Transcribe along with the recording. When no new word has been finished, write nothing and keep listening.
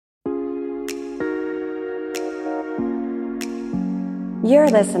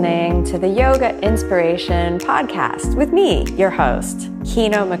You're listening to the Yoga Inspiration Podcast with me, your host,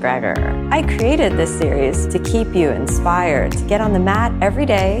 Kino McGregor. I created this series to keep you inspired to get on the mat every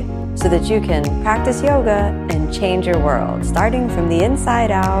day so that you can practice yoga and change your world, starting from the inside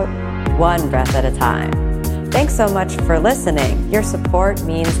out, one breath at a time. Thanks so much for listening. Your support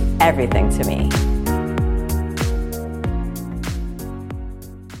means everything to me.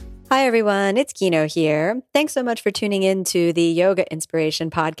 Hi, everyone. It's Kino here. Thanks so much for tuning in to the Yoga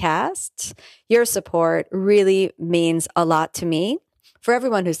Inspiration Podcast. Your support really means a lot to me. For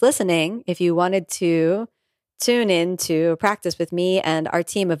everyone who's listening, if you wanted to tune in to practice with me and our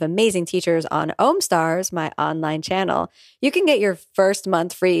team of amazing teachers on OmStars, my online channel, you can get your first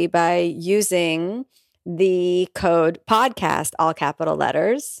month free by using the code podcast, all capital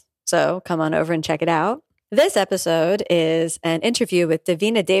letters. So come on over and check it out. This episode is an interview with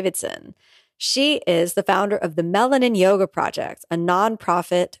Davina Davidson. She is the founder of the Melanin Yoga Project, a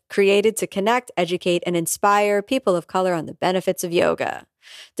nonprofit created to connect, educate, and inspire people of color on the benefits of yoga.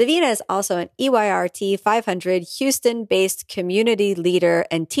 Davina is also an EYRT 500 Houston-based community leader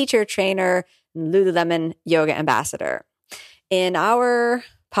and teacher trainer, Lululemon yoga ambassador. In our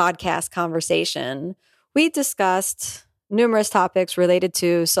podcast conversation, we discussed numerous topics related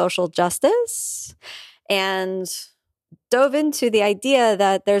to social justice and dove into the idea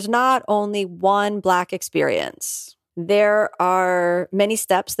that there's not only one Black experience. There are many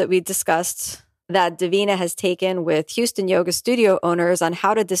steps that we discussed that Davina has taken with Houston yoga studio owners on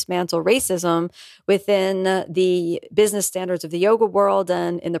how to dismantle racism within the business standards of the yoga world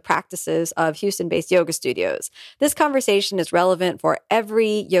and in the practices of Houston-based yoga studios. This conversation is relevant for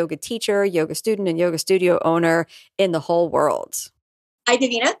every yoga teacher, yoga student, and yoga studio owner in the whole world. Hi,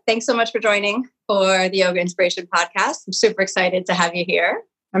 Davina. Thanks so much for joining for the Yoga Inspiration Podcast. I'm super excited to have you here.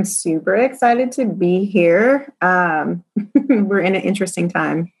 I'm super excited to be here. We're in an interesting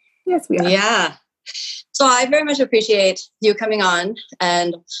time. Yes, we are. Yeah. So I very much appreciate you coming on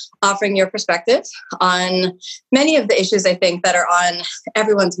and offering your perspective on many of the issues I think that are on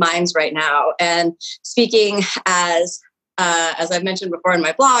everyone's minds right now. And speaking as I've mentioned before in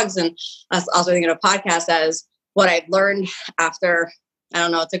my blogs and also thinking of a podcast as what I've learned after, I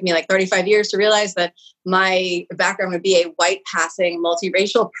don't know, it took me like 35 years to realize that my background would be a white passing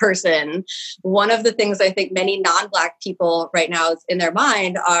multiracial person. One of the things I think many non-Black people right now is in their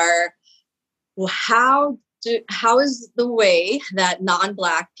mind are, well, how is the way that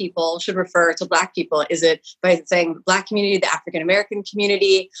non-Black people should refer to Black people? Is it by saying Black community, the African American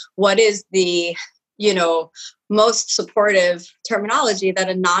community? What is the, most supportive terminology that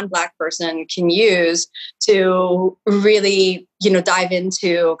a non-Black person can use to really, dive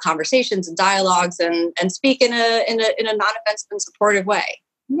into conversations and dialogues and speak in a non-offensive and supportive way?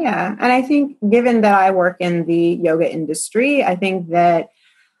 Yeah. And I think given that I work in the yoga industry, I think that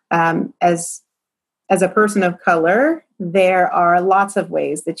as a person of color, there are lots of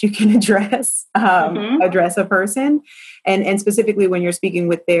ways that you can address a person, and specifically when you're speaking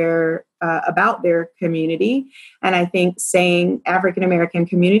with about their community. And I think saying African American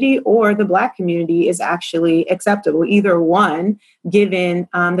community or the Black community is actually acceptable, either one, given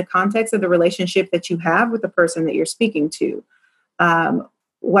the context of the relationship that you have with the person that you're speaking to.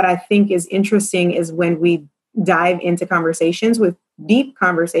 What I think is interesting is when we dive into deep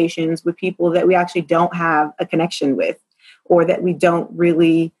conversations with people that we actually don't have a connection with, or that we don't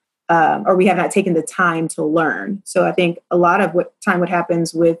really, or we have not taken the time to learn. So I think a lot of what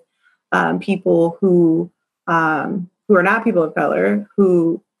happens with people who are not people of color,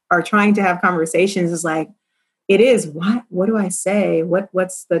 who are trying to have conversations is like, it is, what do I say?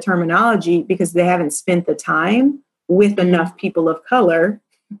 What's the terminology? Because they haven't spent the time with enough people of color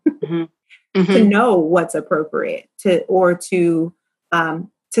to know what's appropriate to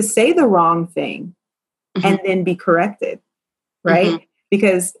say the wrong thing and then be corrected, right?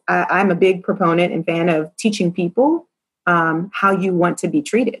 Because I'm a big proponent and fan of teaching people how you want to be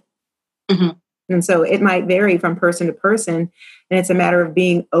treated. And so it might vary from person to person, and it's a matter of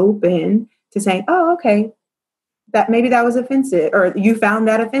being open to saying, oh, okay, maybe that was offensive, or you found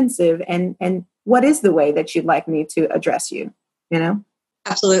that offensive, and what is the way that you'd like me to address you,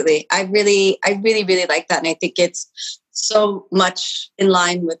 Absolutely. I really like that. And I think it's so much in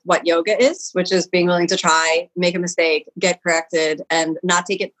line with what yoga is, which is being willing to try, make a mistake, get corrected, and not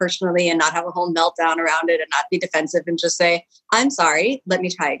take it personally and not have a whole meltdown around it and not be defensive and just say, I'm sorry, let me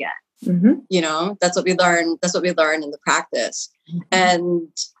try again. That's what we learn. That's what we learn in the practice. And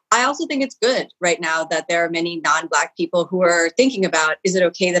I also think it's good right now that there are many non-Black people who are thinking about, is it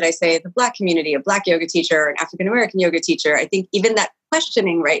okay that I say the Black community, a Black yoga teacher, an African-American yoga teacher? I think even that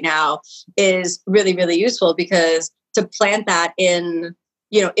questioning right now is really, really useful, because to plant that in,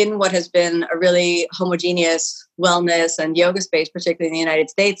 in what has been a really homogeneous wellness and yoga space, particularly in the United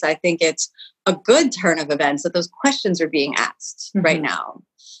States, I think it's a good turn of events that those questions are being asked right now.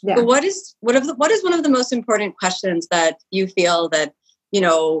 Yeah. So what is one of the most important questions that you feel that,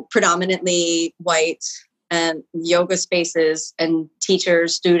 predominantly white and yoga spaces and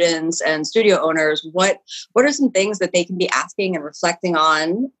teachers, students, and studio owners, what are some things that they can be asking and reflecting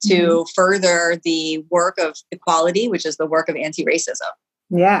on to further the work of equality, which is the work of anti-racism?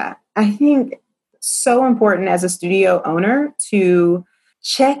 Yeah, I think so important as a studio owner to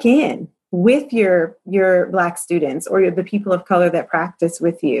check in with your Black students or the people of color that practice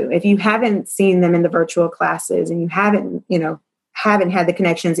with you. If you haven't seen them in the virtual classes and you haven't had the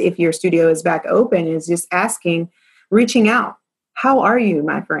connections, if your studio is back open, is just asking, reaching out. How are you,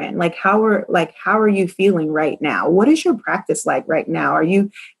 my friend? How are you feeling right now? What is your practice like right now? Are you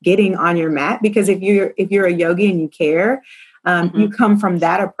getting on your mat? Because if you're a yogi and you care, you come from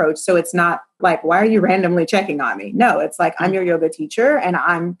that approach. So it's not like, why are you randomly checking on me? No, it's like, I'm your yoga teacher and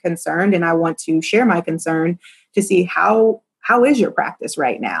I'm concerned and I want to share my concern to see how is your practice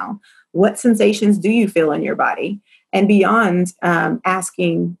right now? What sensations do you feel in your body? And beyond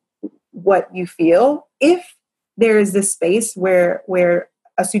asking what you feel, if there is this space where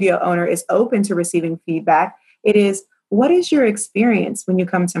a studio owner is open to receiving feedback, it is, what is your experience when you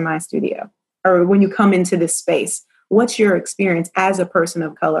come to my studio or when you come into this space? What's your experience as a person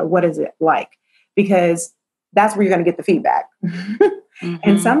of color? What is it like? Because that's where you're going to get the feedback.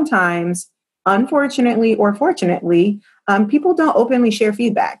 And sometimes, unfortunately or fortunately, people don't openly share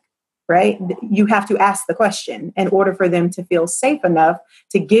feedback, right? You have to ask the question in order for them to feel safe enough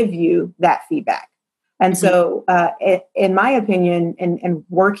to give you that feedback. And so, in my opinion, and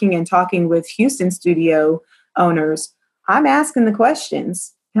working and talking with Houston studio owners, I'm asking the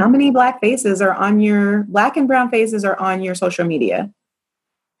questions. How many Black and brown faces are on your social media?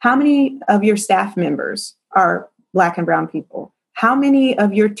 How many of your staff members are Black and brown people? How many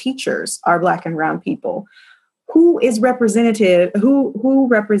of your teachers are Black and brown people? Who is representative? Who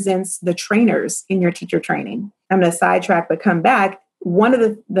represents the trainers in your teacher training? I'm going to sidetrack, but come back. One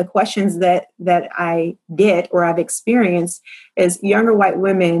of the questions that I get or I've experienced is younger white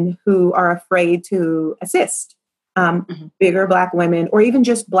women who are afraid to assist. Bigger Black women, or even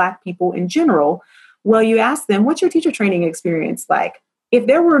just Black people in general. Well, you ask them, what's your teacher training experience like? If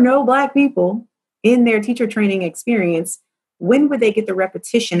there were no Black people in their teacher training experience, when would they get the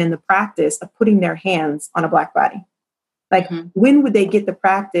repetition and the practice of putting their hands on a Black body? When would they get the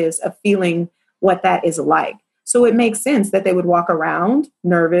practice of feeling what that is like? So it makes sense that they would walk around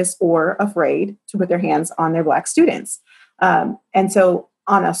nervous or afraid to put their hands on their Black students. And so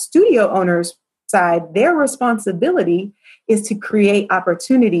on a studio owner's side, their responsibility is to create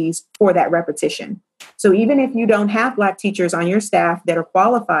opportunities for that repetition. So even if you don't have Black teachers on your staff that are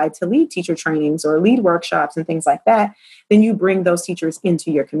qualified to lead teacher trainings or lead workshops and things like that, then you bring those teachers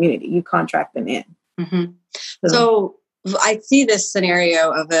into your community. You contract them in. So I see this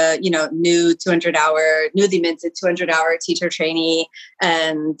scenario of a, newly minted 200-hour teacher trainee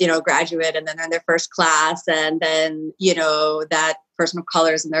and, graduate, and then they're in their first class, and then, that person of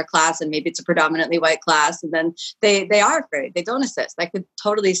color is in their class, and maybe it's a predominantly white class, and then they are afraid, they don't assist. I could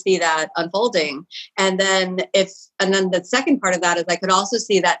totally see that unfolding. And then the second part of that is I could also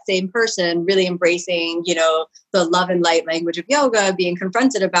see that same person really embracing, the love and light language of yoga, being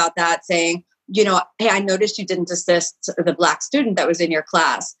confronted about that, saying, hey, I noticed you didn't assist the Black student that was in your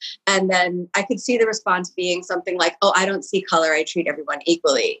class. And then I could see the response being something like, oh, I don't see color. I treat everyone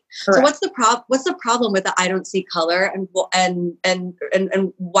equally. Correct. So what's the problem with the I don't see color, and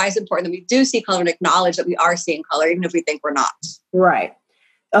why is it important that we do see color and acknowledge that we are seeing color, even if we think we're not? Right.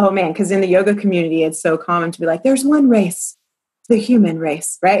 Oh man, because in the yoga community, it's so common to be like, there's one race, the human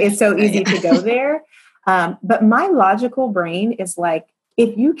race, right? It's so easy to go there. But my logical brain is like,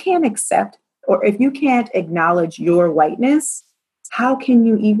 if you can't accept or if you can't acknowledge your whiteness, how can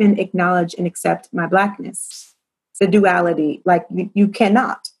you even acknowledge and accept my Blackness? The duality, you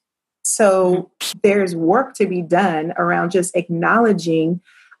cannot. So there's work to be done around just acknowledging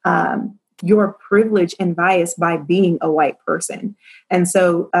your privilege and bias by being a white person. And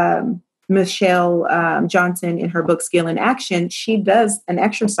so Michelle Johnson, in her book, Skill in Action, she does an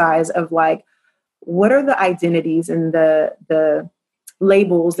exercise of what are the identities and the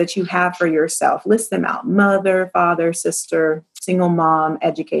labels that you have for yourself? List them out: mother, father, sister, single mom,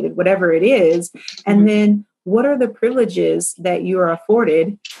 educated, whatever it is. And then what are the privileges that you are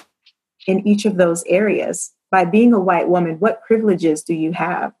afforded in each of those areas? By being a white woman, what privileges do you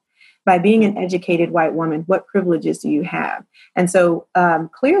have? By being an educated white woman, what privileges do you have? And so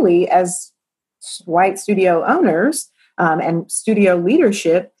clearly, as white studio owners and studio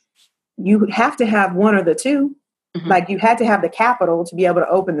leadership, you have to have one or the two. Mm-hmm. Like you had to have the capital to be able to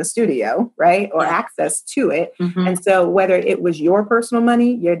open the studio, right? Or access to it. Mm-hmm. And so whether it was your personal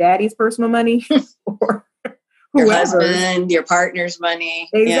money, your daddy's personal money, or your husband, your partner's money.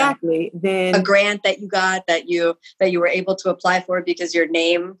 Exactly. Then a grant that you got that you were able to apply for because your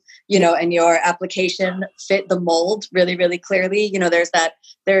name, and your application fit the mold really, really clearly.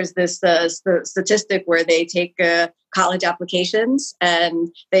 There's this statistic where they take college applications and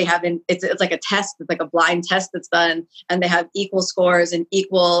they haven't, it's like a test, it's like a blind test that's done, and they have equal scores and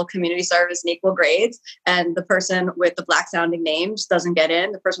equal community service and equal grades. And the person with the black sounding name just doesn't get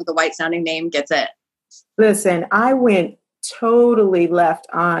in. The person with the white sounding name gets in. Listen, I went totally left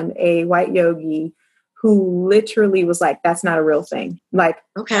on a white yogi who literally was like, that's not a real thing. Like,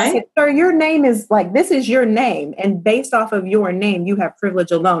 okay, I said, sir, your name is like, this is your name. And based off of your name, you have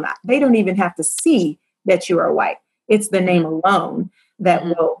privilege alone. They don't even have to see that you are white. It's the name alone that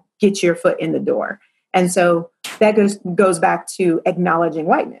will get your foot in the door. And so that goes back to acknowledging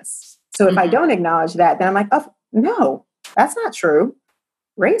whiteness. So if I don't acknowledge that, then I'm like, oh, no, that's not true.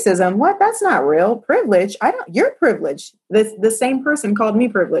 Racism, what? That's not real. Privilege, you're privileged. The same person called me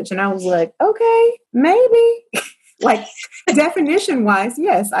privileged. And I was like, okay, maybe. Like definition wise,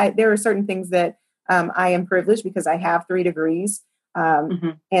 yes, there are certain things that I am privileged because I have 3 degrees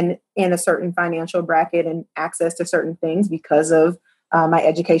and in a certain financial bracket and access to certain things because of my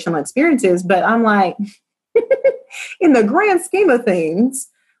educational experiences. But I'm like, in the grand scheme of things,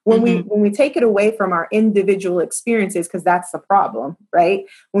 when we take it away from our individual experiences, because that's the problem, right?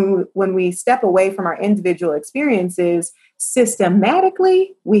 When we step away from our individual experiences,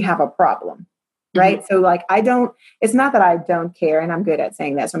 systematically, we have a problem, right? So like, it's not that I don't care, and I'm good at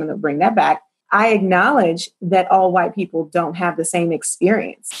saying that, so I'm going to bring that back. I acknowledge that all white people don't have the same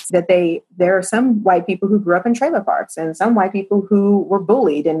experience, that there are some white people who grew up in trailer parks and some white people who were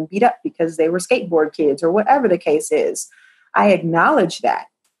bullied and beat up because they were skateboard kids or whatever the case is. I acknowledge that.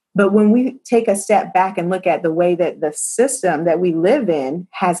 But when we take a step back and look at the way that the system that we live in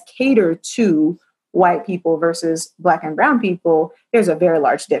has catered to white people versus Black and brown people, there's a very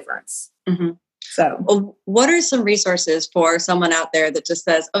large difference. So, what are some resources for someone out there that just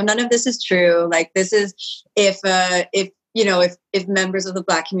says, "Oh, none of this is true"? Like, this is if members of the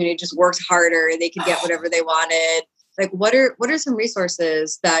Black community just worked harder, they could get whatever they wanted. Like, what are some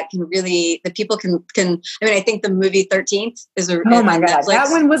resources that people can? I mean, I think the movie 13th is oh my God, Netflix.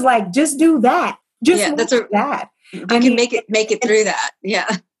 That one was like, just do that. That. You can make it through that. Yeah.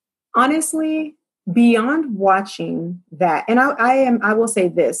 Honestly, beyond watching that, and I will say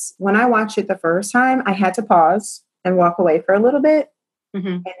this: when I watched it the first time, I had to pause and walk away for a little bit,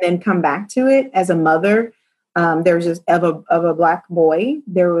 and then come back to it. As a mother, there was just of a Black boy.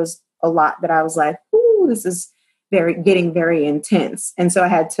 There was a lot that I was like, "Ooh, this is." Getting very intense. And so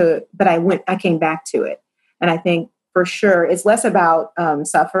I came back to it. And I think for sure it's less about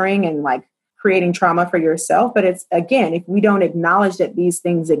suffering and like creating trauma for yourself. But it's, again, if we don't acknowledge that these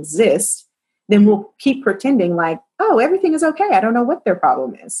things exist, then we'll keep pretending like, oh, everything is okay. I don't know what their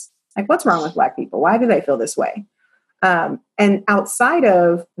problem is. Like, what's wrong with Black people? Why do they feel this way? And outside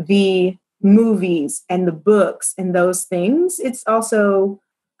of the movies and the books and those things, it's also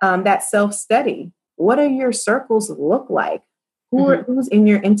that self-study. What do your circles look like? Who's in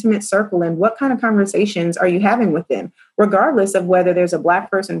your intimate circle, and what kind of conversations are you having with them, regardless of whether there's a Black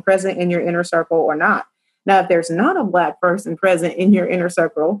person present in your inner circle or not? Now, if there's not a Black person present in your inner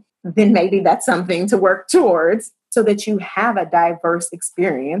circle, then maybe that's something to work towards so that you have a diverse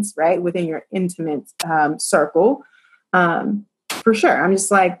experience, right, within your intimate circle. For sure. I'm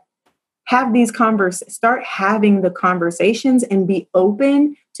just like, start having the conversations and be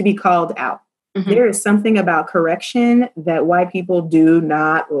open to be called out. There is something about correction that white people do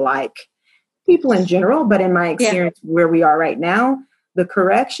not like. People in general, but in my experience where we are right now, the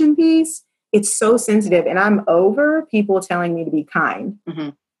correction piece, it's so sensitive. And I'm over people telling me to be kind.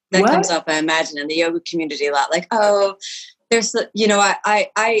 That comes up, I imagine, in the yoga community a lot. Like, oh, there's, I've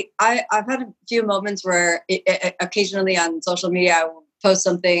had a few moments where occasionally on social media, I will post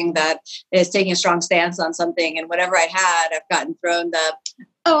something that is taking a strong stance on something. And whatever I had, I've gotten thrown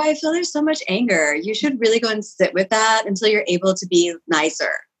oh, I feel there's so much anger. You should really go and sit with that until you're able to be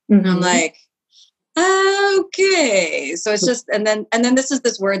nicer. And I'm like, okay. So it's just, and then this is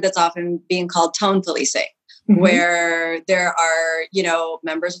this word that's often being called tone policing, where there are,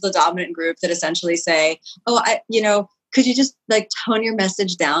 members of the dominant group that essentially say, oh, could you just like tone your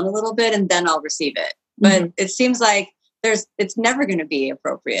message down a little bit and then I'll receive it. But it seems like it's never going to be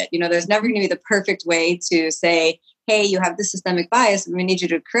appropriate. There's never going to be the perfect way to say, hey, you have this systemic bias and we need you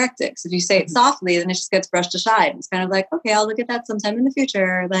to correct it. Because if you say it softly, then it just gets brushed aside. It's kind of like, okay, I'll look at that sometime in the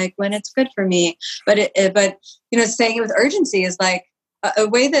future, like when it's good for me. But saying it with urgency is like a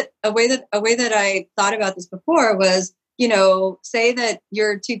way that I thought about this before was, say that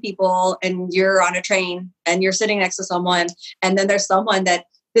you're two people and you're on a train and you're sitting next to someone, and then there's someone that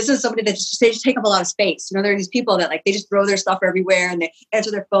this is somebody that they just take up a lot of space. There are these people that like, they just throw their stuff everywhere and they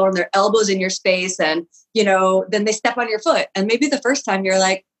answer their phone, their elbows in your space. And, then they step on your foot. And maybe the first time you're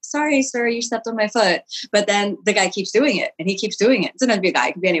like, sorry, sir, you stepped on my foot. But then the guy keeps doing it and he keeps doing it. It doesn't have to be a guy,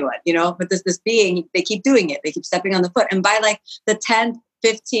 it could be anyone, but this being, they keep doing it. They keep stepping on the foot. And by like the 10th,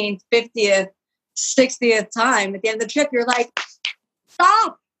 15th, 50th, 60th time at the end of the trip, you're like,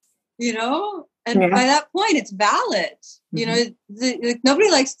 stop, and by that point it's valid.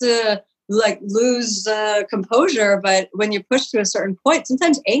 Nobody likes to like lose composure, but when you push to a certain point,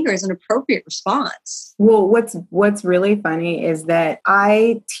 sometimes anger is an appropriate response. Well, what's really funny is that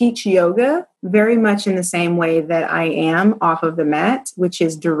I teach yoga very much in the same way that I am off of the mat, which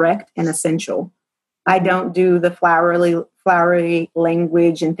is direct and essential. I don't do the flowery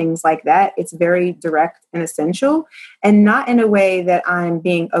language and things like that. It's very direct and essential, and not in a way that I'm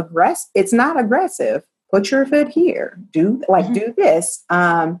being aggressive. It's not aggressive. Put your foot here. Do this.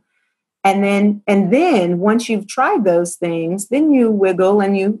 And then once you've tried those things, then you wiggle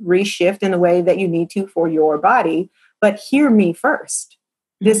and you reshift in the way that you need to for your body. But hear me first.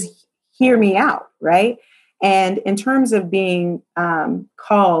 Just hear me out, right? And in terms of being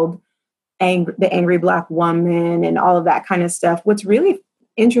called the angry Black woman and all of that kind of stuff, what's really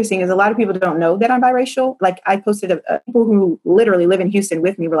interesting is a lot of people don't know that I'm biracial. Like I posted people who literally live in Houston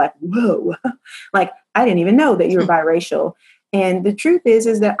with me were like, whoa, like I didn't even know that you were biracial. And the truth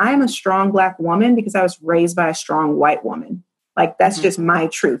is that I'm a strong Black woman because I was raised by a strong white woman. Like that's just my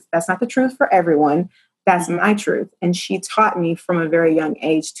truth. That's not the truth for everyone. That's my truth. And she taught me from a very young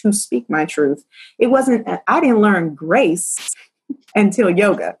age to speak my truth. I didn't learn grace until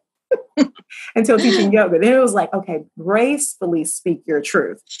yoga. Until teaching yoga. Then it was like, okay, gracefully speak your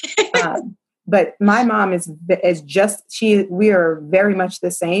truth. But my mom we are very much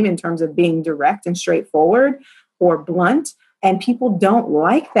the same in terms of being direct and straightforward or blunt. And people don't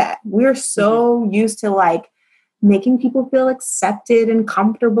like that. We're so used to like making people feel accepted and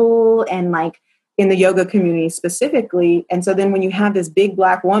comfortable, and like in the yoga community specifically. And so then when you have this big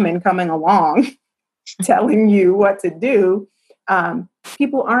Black woman coming along telling you what to do,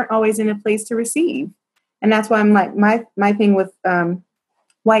 people aren't always in a place to receive. And that's why I'm like, my thing with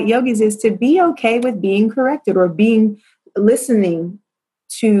white yogis is to be okay with being corrected or listening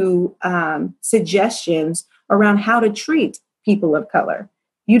to suggestions around how to treat people of color.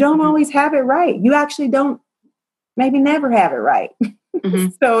 You don't always have it right. You actually don't, maybe never have it right.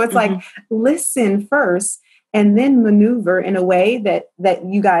 So it's like, listen first and then maneuver in a way that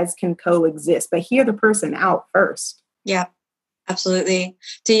you guys can coexist, but hear the person out first. Yeah. Absolutely.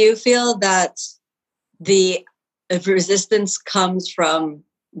 Do you feel that the resistance comes from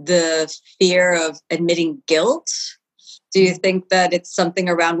the fear of admitting guilt? Do you think that it's something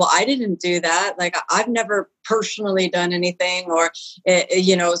around, well, I didn't do that. Like I've never personally done anything, or,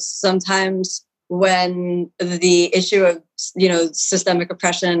 sometimes when the issue of, systemic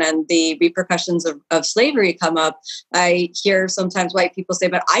oppression and the repercussions of slavery come up, I hear sometimes white people say,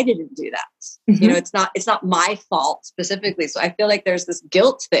 but I didn't do that. It's not my fault specifically. So I feel like there's this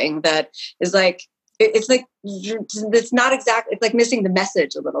guilt thing that is like, it's not exactly, it's like missing the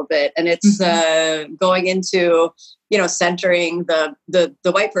message a little bit. And it's going into, centering the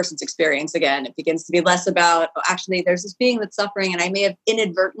white person's experience again. It begins to be less about, actually, there's this being that's suffering and I may have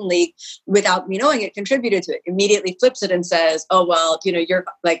inadvertently, without me knowing it, contributed to it. Immediately flips it and says, oh, well, you're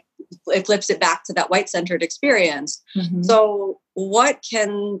like, it flips it back to that white-centered experience. So what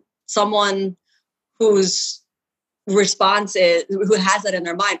can someone whose response is, who has that in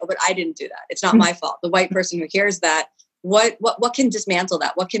their mind, oh, but I didn't do that, it's not my fault. The white person who hears that, what can dismantle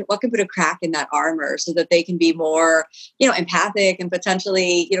that? What can put a crack in that armor so that they can be more, empathic and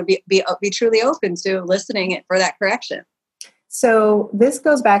potentially, be truly open to listening for that correction? So this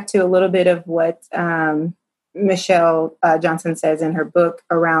goes back to a little bit of what Michelle Johnson says in her book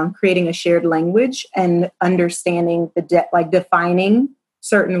around creating a shared language and understanding defining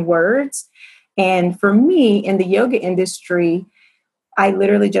certain words. And for me in the yoga industry, I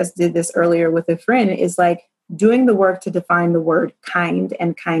literally just did this earlier with a friend, is like doing the work to define the word kind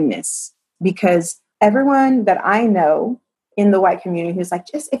and kindness, because everyone that I know in the white community who's like,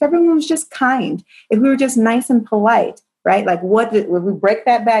 just if everyone was just kind, if we were just nice and polite, right? Like when we break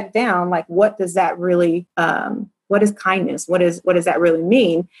that back down, like what does that really what is kindness? What does that really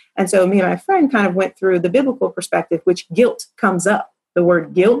mean? And so me and my friend kind of went through the biblical perspective, which guilt comes up. The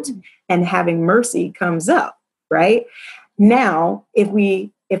word guilt and having mercy comes up, right? Now, if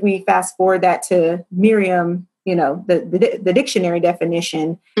we fast forward that to Merriam, the dictionary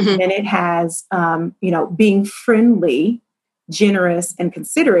definition, then it has, being friendly, generous, and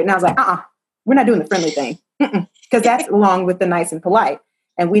considerate. And I was like, we're not doing the friendly thing, because that's along with the nice and polite.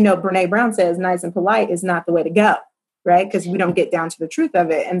 And we know Brene Brown says nice and polite is not the way to go, right? Because we don't get down to the truth of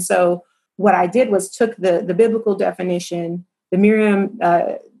it. And so what I did was took the biblical definition, the Merriam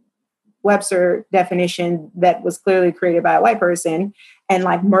Webster definition that was clearly created by a white person, and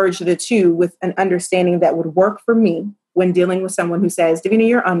like merged the two with an understanding that would work for me when dealing with someone who says, Davina,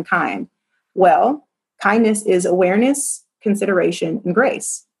 you're unkind. Well, kindness is awareness, consideration, and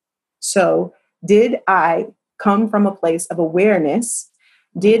grace. So did I come from a place of awareness?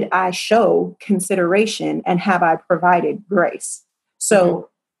 Did I show consideration, and have I provided grace? So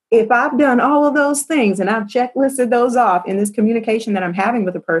if I've done all of those things and I've checklisted those off in this communication that I'm having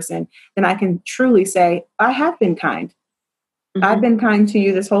with a person, then I can truly say, I have been kind. I've been kind to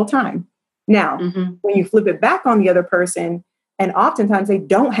you this whole time. Now, when you flip it back on the other person, and oftentimes they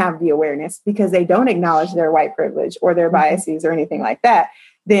don't have the awareness because they don't acknowledge their white privilege or their biases or anything like that,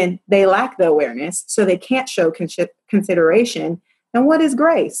 then they lack the awareness. So they can't show consideration. And what is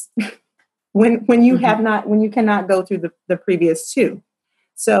grace? when you cannot go through the previous two.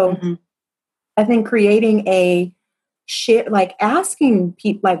 So I think creating a shit, like asking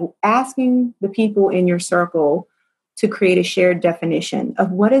the people in your circle to create a shared definition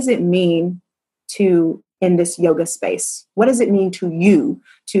of what does it mean to in this yoga space? What does it mean to you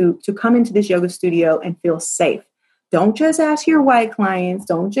to come into this yoga studio and feel safe? Don't just ask your white clients.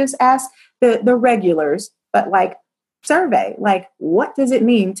 Don't just ask the regulars, but like survey, like what does it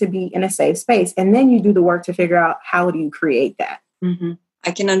mean to be in a safe space? And then you do the work to figure out how do you create that.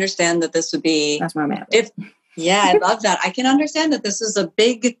 I can understand that this would be, that's where I'm at. I love that. I can understand that this is a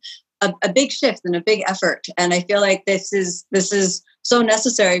big shift and a big effort. And I feel like this is so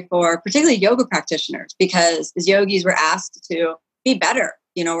necessary for particularly yoga practitioners, because as yogis, we're asked to be better.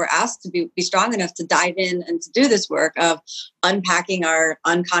 We're asked to be strong enough to dive in and to do this work of unpacking our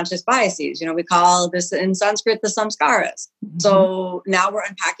unconscious biases. We call this in Sanskrit the samskaras. So now we're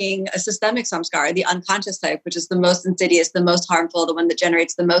unpacking a systemic samskara, the unconscious type, which is the most insidious, the most harmful, the one that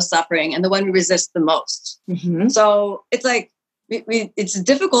generates the most suffering, and the one we resist the most. So it's like, it's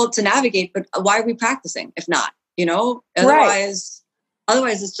difficult to navigate, but why are we practicing if not?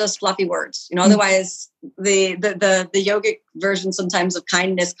 Otherwise it's just fluffy words. Otherwise the yogic version sometimes of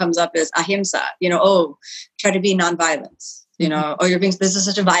kindness comes up as ahimsa. Try to be nonviolence. This is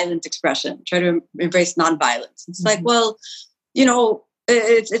such a violent expression. Try to embrace nonviolence. It's like, well,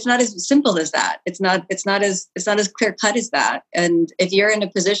 it's not as simple as that. It's not as clear cut as that. And if you're in a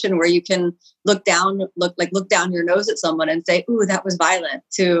position where you can look down your nose at someone and say, "Ooh, that was violent,"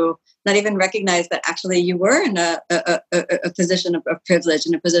 to not even recognize that actually you were in a position of privilege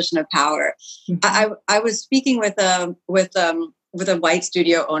and a position of power. I was speaking with a white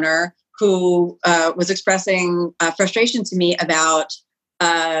studio owner who was expressing frustration to me about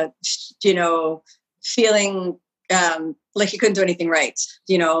feeling like he couldn't do anything right,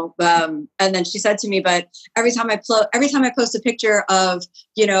 and then she said to me, but every time I post a picture of,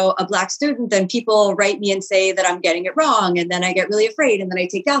 a Black student, then people write me and say that I'm getting it wrong. And then I get really afraid. And then I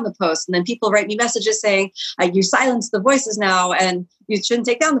take down the post. And then people write me messages saying, you silence the voices now and you shouldn't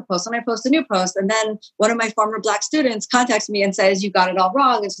take down the post. And I post a new post. And then one of my former Black students contacts me and says, you got it all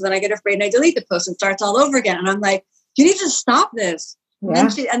wrong. And so then I get afraid and I delete the post and starts all over again. And I'm like, you need to stop this. Yeah.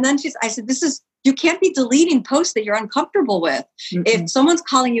 I said, you can't be deleting posts that you're uncomfortable with. If someone's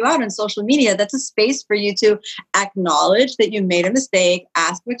calling you out on social media, that's a space for you to acknowledge that you made a mistake,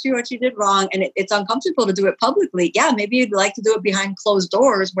 ask what you did wrong, and it's uncomfortable to do it publicly. Yeah, maybe you'd like to do it behind closed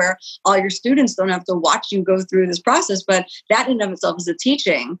doors where all your students don't have to watch you go through this process, but that in and of itself is a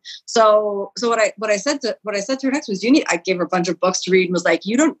teaching. So what I said to her next was, I gave her a bunch of books to read and was like,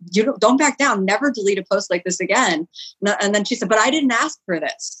 don't back down, never delete a post like this again. And then she said, but I didn't ask for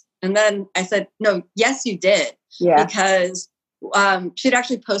this. And then I said, no, yes, you did. Yeah. Because she'd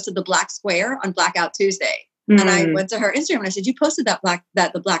actually posted the black square on Blackout Tuesday. And I went to her Instagram and I said, you posted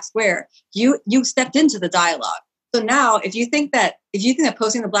the black square. You stepped into the dialogue. So now if you think that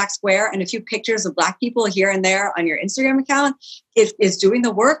posting the black square and a few pictures of black people here and there on your Instagram account is doing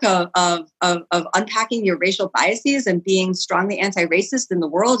the work of unpacking your racial biases and being strongly anti-racist in the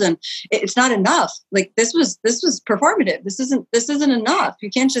world, and it's not enough. Like this was performative. This isn't enough. You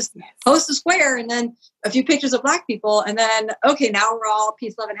can't just post a square and then a few pictures of black people and then okay, now we're all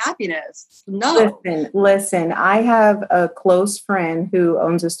peace, love, and happiness. No. Listen, I have a close friend who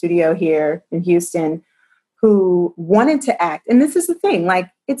owns a studio here in Houston who wanted to act. And this is the thing, like,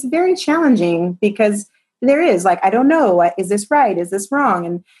 it's very challenging because there is like, I don't know, is this right? Is this wrong?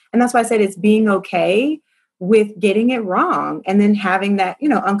 And that's why I said it's being okay with getting it wrong and then having that,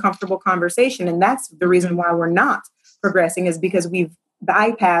 uncomfortable conversation. And that's the reason why we're not progressing, is because we've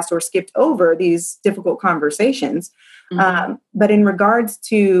bypassed or skipped over these difficult conversations. Mm-hmm. But in regards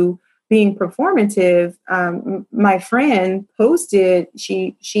to being performative, my friend posted,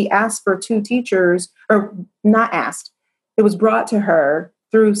 she asked for 2 teachers, or not asked, it was brought to her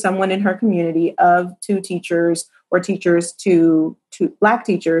through someone in her community of 2 teachers or teachers to Black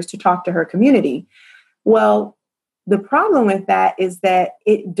teachers to talk to her community. Well, the problem with that is that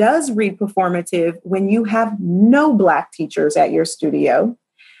it does read performative when you have no Black teachers at your studio.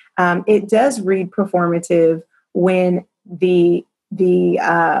 It does read performative when the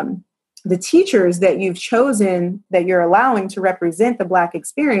teachers that you've chosen, that you're allowing to represent the Black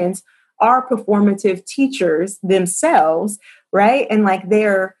experience, are performative teachers themselves, right? And like they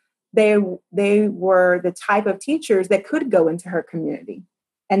were the type of teachers that could go into her community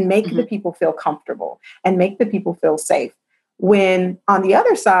and make the people feel comfortable and make the people feel safe. When on the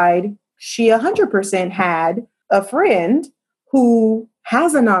other side, she 100% had a friend who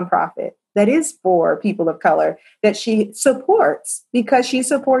has a nonprofit that is for people of color that she supports because she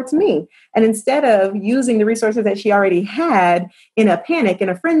supports me. And instead of using the resources that she already had in a panic, in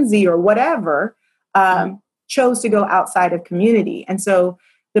a frenzy or whatever, chose to go outside of community. And so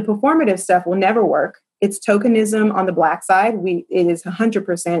the performative stuff will never work. It's tokenism on the Black side. It is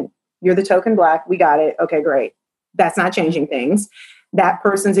 100%, you're the token Black. We got it. Okay, great. That's not changing things. That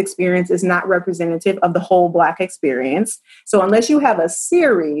person's experience is not representative of the whole Black experience. So unless you have a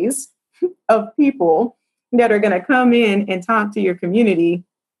series of people that are going to come in and talk to your community,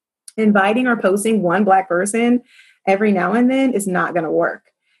 inviting or posting one Black person every now and then is not going to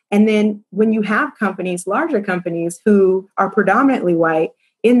work. And then when you have companies, larger companies who are predominantly white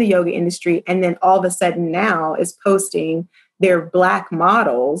in the yoga industry, and then all of a sudden now is posting their Black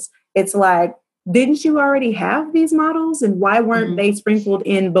models, it's like, didn't you already have these models? And why weren't they sprinkled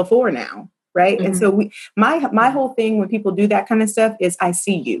in before now? Right. And so my whole thing when people do that kind of stuff is I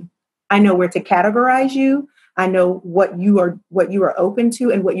see you. I know where to categorize you. I know what you are open to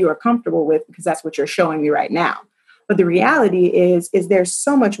and what you are comfortable with, because that's what you're showing me right now. But the reality is there's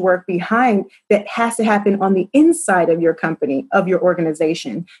so much work behind that has to happen on the inside of your company, of your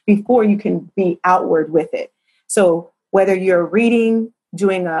organization, before you can be outward with it. So whether you're reading,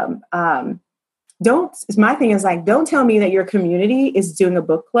 doing my thing is like, don't tell me that your community is doing a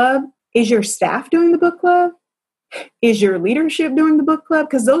book club. Is your staff doing the book club? Is your leadership doing the book club?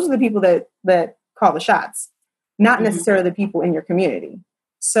 Because those are the people that call the shots, not necessarily the people in your community.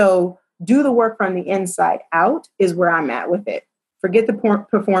 So do the work from the inside out is where I'm at with it. Forget the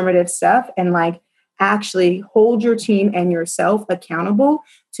performative stuff and like actually hold your team and yourself accountable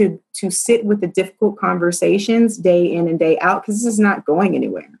to sit with the difficult conversations day in and day out, because this is not going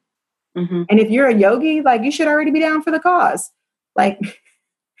anywhere. And if you're a yogi, like you should already be down for the cause. Like,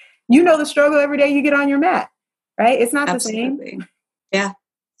 the struggle every day you get on your mat, right? It's not absolutely the same. Yeah.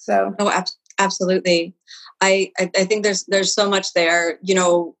 So. Oh, absolutely. I think there's so much there.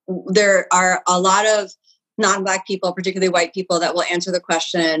 There are a lot of non-Black people, particularly white people, that will answer the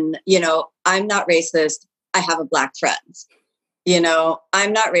question, I'm not racist. I have a Black friend.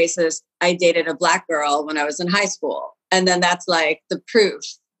 I'm not racist. I dated a Black girl when I was in high school. And then that's like the proof.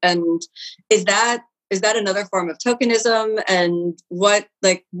 And is that another form of tokenism? And what's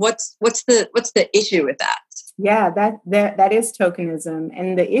the issue with that? Yeah, that is tokenism.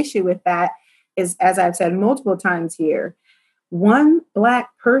 And the issue with that is, as I've said multiple times here, one Black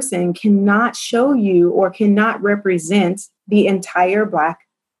person cannot show you or cannot represent the entire Black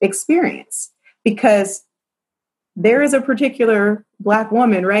experience, because there is a particular Black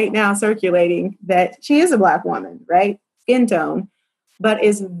woman right now circulating that she is a Black woman, right? Skin tone, but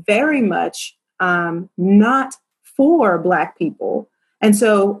is very much not for Black people. And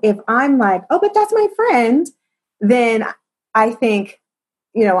so if I'm like, oh, but that's my friend, then I think,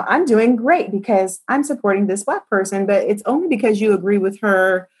 I'm doing great because I'm supporting this Black person, but it's only because you agree with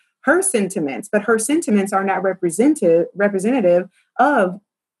her sentiments, but her sentiments are not representative of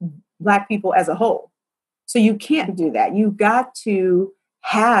Black people as a whole. So you can't do that. You've got to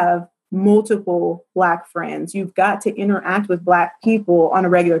have multiple Black friends. You've got to interact with Black people on a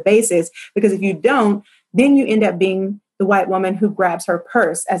regular basis, because if you don't, then you end up being the white woman who grabs her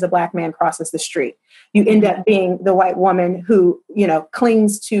purse as a Black man crosses the street. You end up being the white woman who,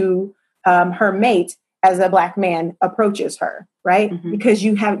 clings to her mate as a Black man approaches her, right? Because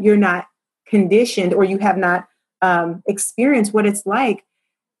you're not conditioned, or you have not experienced what it's like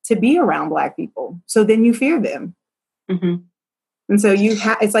to be around Black people. So then you fear them. And so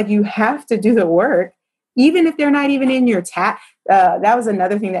it's like you have to do the work, even if they're not even in your tax. That was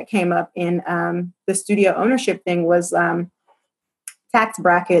another thing that came up in the studio ownership thing, was tax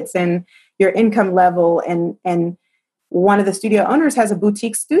brackets and your income level. And one of the studio owners has a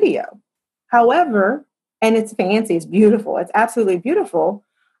boutique studio. However, and it's fancy, it's beautiful, it's absolutely beautiful.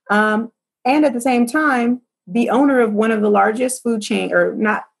 And at the same time, the owner of one of the largest food chain, or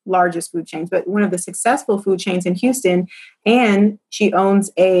not largest food chains, but one of the successful food chains in Houston, and she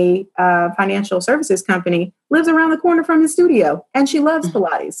owns a financial services company, lives around the corner from the studio, and she loves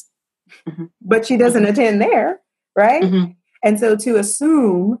Pilates, but she doesn't attend there, right? And so to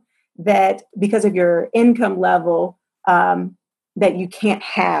assume that because of your income level, that you can't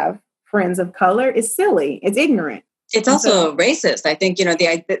have friends of color is silly. It's ignorant. It's also racist. I think,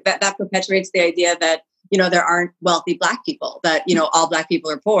 that perpetuates the idea that, there aren't wealthy Black people, that, all Black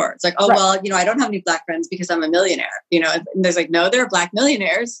people are poor. It's like, well, I don't have any Black friends because I'm a millionaire, and there's like, no, there are Black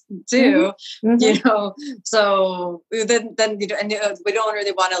millionaires too, so then we don't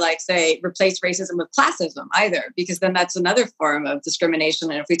really want to say replace racism with classism either, because then that's another form of discrimination.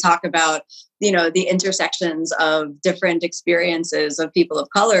 And if we talk about, the intersections of different experiences of people of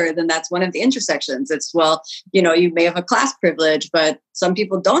color, then that's one of the intersections. It's, you may have a class privilege, but some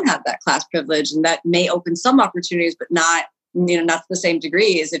people don't have that class privilege, and that may open some opportunities, but not to the same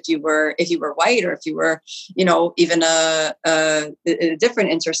degree as if you were white, or if you were, even a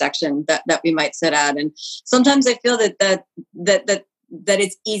different intersection that we might sit at. And sometimes I feel that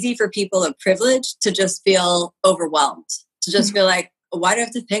it's easy for people of privilege to just feel overwhelmed, to just feel like, why do I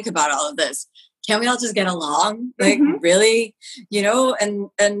have to think about all of this? Can't we all just get along? Like, really? And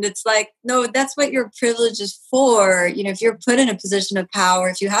it's like, no, that's what your privilege is for. If you're put in a position of power,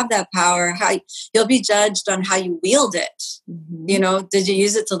 if you have that power, you'll be judged on how you wield it. Did you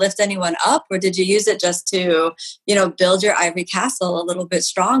use it to lift anyone up, or did you use it just to, build your ivory castle a little bit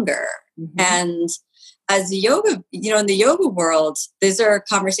stronger? And as yoga, in the yoga world, these are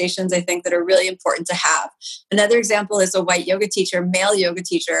conversations I think that are really important to have. Another example is a white yoga teacher, male yoga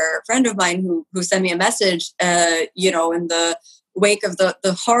teacher, a friend of mine who sent me a message, in the wake of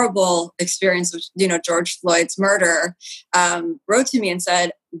the horrible experience of, George Floyd's murder, wrote to me and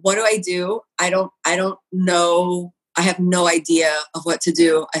said, what do I do? I don't know. I have no idea of what to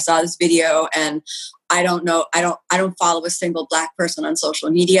do. I saw this video and I don't know. I don't follow a single Black person on social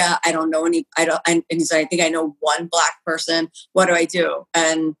media. I don't know any. And he said, I think I know one Black person. What do I do?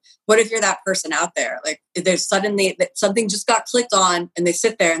 And what if you're that person out there? Like, there's suddenly something just got clicked on, and they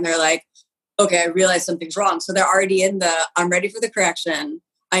sit there and they're like, okay, I realize something's wrong. So they're already in I'm ready for the correction.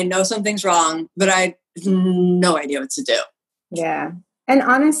 I know something's wrong, but I have no idea what to do. Yeah. And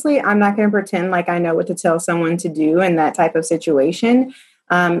honestly, I'm not going to pretend like I know what to tell someone to do in that type of situation.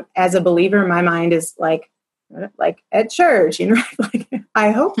 As a believer, my mind is like at church, like,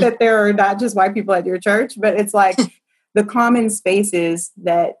 I hope that there are not just white people at your church, but it's like the common spaces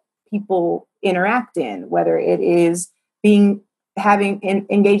that people interact in, whether it is engaging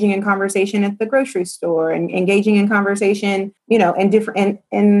in conversation at the grocery store, and engaging in conversation,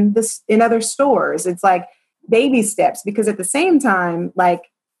 in other stores. It's like baby steps, because at the same time, like,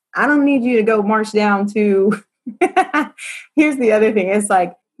 I don't need you to go march down to here's the other thing. It's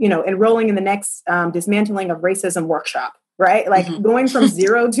like, enrolling in the next dismantling of racism workshop, right? Like, going from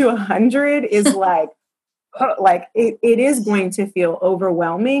 0 to 100 is like it is going to feel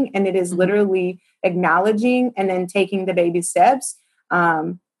overwhelming, and it is literally acknowledging and then taking the baby steps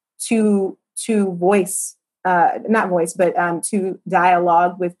to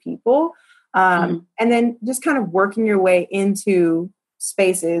dialogue with people. And then just kind of working your way into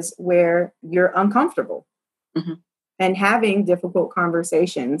spaces where you're uncomfortable and having difficult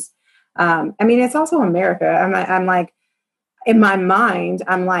conversations. It's also America. I'm like, in my mind,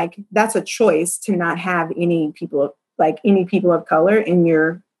 I'm like, that's a choice to not have any people of color in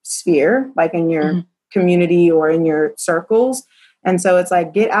your sphere, like in your community or in your circles. And so it's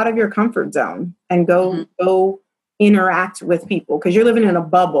like, get out of your comfort zone and go interact with people, because you're living in a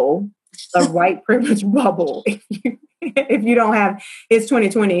bubble, a white privilege bubble. If you don't have, it's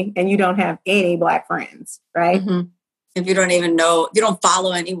 2020 and you don't have any Black friends, right? If you don't even know, you don't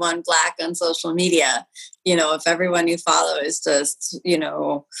follow anyone Black on social media, if everyone you follow is just,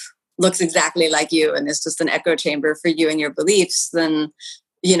 looks exactly like you and is just an echo chamber for you and your beliefs, then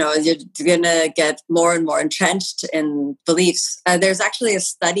you're going to get more and more entrenched in beliefs. There's actually a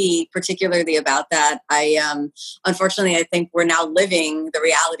study particularly about that. Unfortunately, I think we're now living the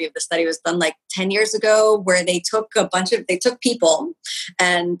reality of the study. It was done like 10 years ago, where they took people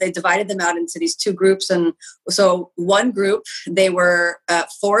and they divided them out into these two groups. And so one group, they were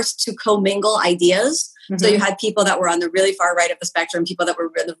forced to commingle ideas. So you had people that were on the really far right of the spectrum, people that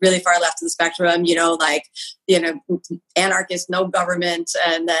were the really far left of the spectrum, anarchists, no government,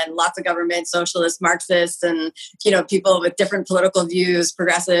 and then lots of government, socialists, Marxists, and, people with different political views,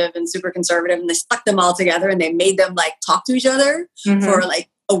 progressive and super conservative. And they stuck them all together and they made them like talk to each other for like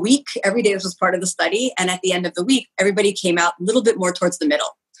a week. Every day this was part of the study. And at the end of the week, everybody came out a little bit more towards the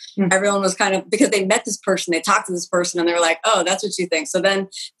middle. Everyone was kind of, because they met this person, they talked to this person, and they were like, oh, that's what you think. So then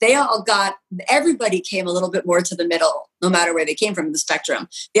everybody came a little bit more to the middle, no matter where they came from the spectrum.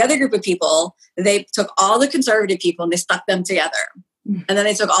 The other group of people, they took all the conservative people and they stuck them together. And then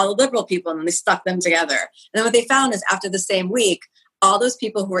they took all the liberal people and they stuck them together. And then what they found is after the same week, all those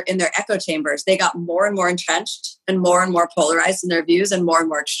people who were in their echo chambers, they got more and more entrenched and more polarized in their views and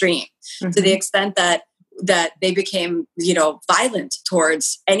more extreme, to the extent that they became, violent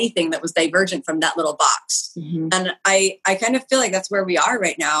towards anything that was divergent from that little box. And I kind of feel like that's where we are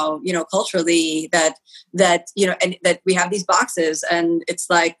right now, culturally, that and that we have these boxes, and it's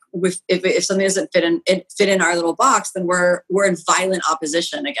like if something doesn't fit in our little box, then we're in violent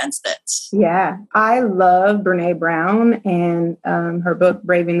opposition against it. Yeah. I love Brene Brown and her book,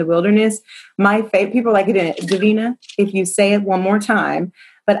 Braving the Wilderness. My favorite, people like it in it, Davina, if you say it one more time.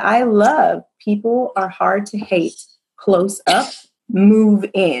 But I love, people are hard to hate. Close up, move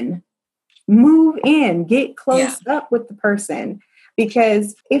in, get close up with the person.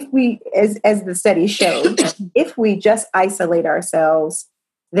 Because if we, as the study showed, if we just isolate ourselves,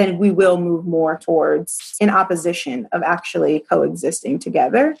 then we will move more towards in opposition of actually coexisting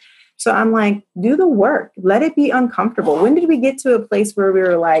together. So I'm like, do the work. Let it be uncomfortable. When did we get to a place where we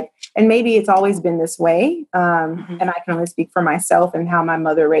were like, and maybe it's always been this way, and I can only speak for myself and how my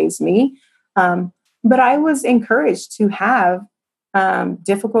mother raised me, but I was encouraged to have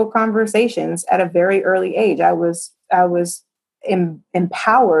difficult conversations at a very early age. I was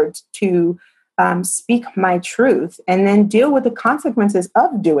empowered to speak my truth and then deal with the consequences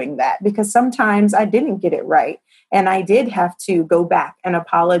of doing that, because sometimes I didn't get it right. And I did have to go back and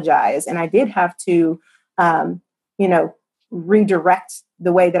apologize. And I did have to, redirect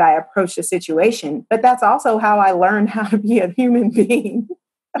the way that I approached the situation. But that's also how I learned how to be a human being.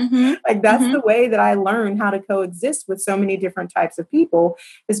 Like that's the way that I learned how to coexist with so many different types of people,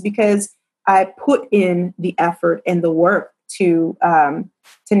 is because I put in the effort and the work to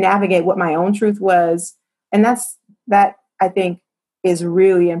navigate what my own truth was. And that I think is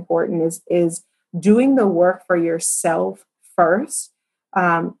really important, is doing the work for yourself first,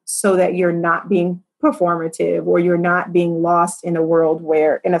 so that you're not being performative, or you're not being lost in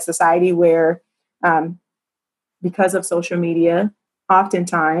in a society where, because of social media,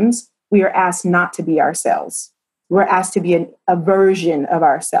 oftentimes we are asked not to be ourselves. We're asked to be a version of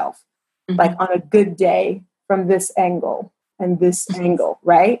ourselves, like on a good day from this angle and this angle,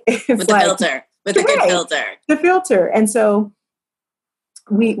 right? It's with the filter, with a good filter. The filter. And so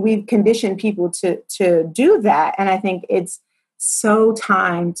we've conditioned people to do that. And I think it's so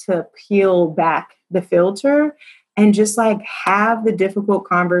time to peel back the filter and just like have the difficult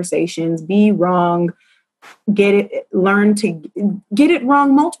conversations, be wrong, learn to get it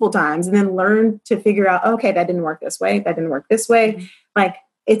wrong multiple times, and then learn to figure out, okay, that didn't work this way. That didn't work this way. Like,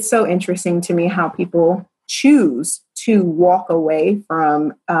 it's so interesting to me how people choose to walk away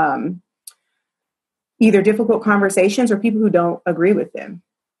from either difficult conversations or people who don't agree with them.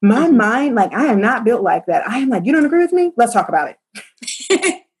 My mind, like, I am not built like that. I am like, you don't agree with me? Let's talk about it.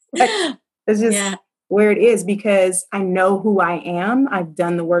 Like, it's just where it is, because I know who I am. I've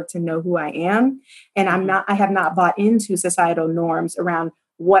done the work to know who I am. And I have not bought into societal norms around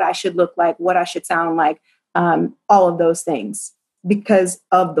what I should look like, what I should sound like, all of those things, because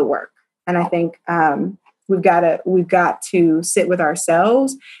of the work. And I think we've got to sit with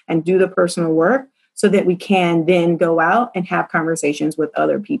ourselves and do the personal work so that we can then go out and have conversations with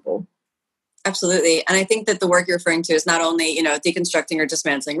other people. Absolutely. And I think that the work you're referring to is not only, deconstructing or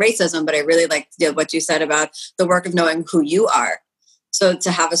dismantling racism, but I really like what you said about the work of knowing who you are. So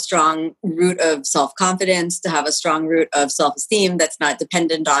to have a strong root of self-confidence, to have a strong root of self-esteem that's not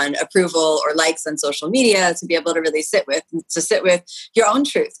dependent on approval or likes on social media, to be able to really sit with your own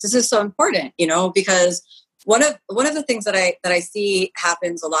truth. This is so important, because One of the things that I see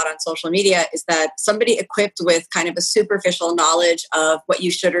happens a lot on social media is that somebody equipped with kind of a superficial knowledge of what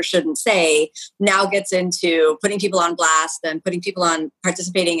you should or shouldn't say now gets into putting people on blast and putting people on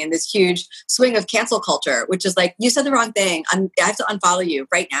participating in this huge swing of cancel culture, which is like, you said the wrong thing. I have to unfollow you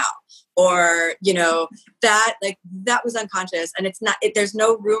right now. Or, that was unconscious, and it's not, there's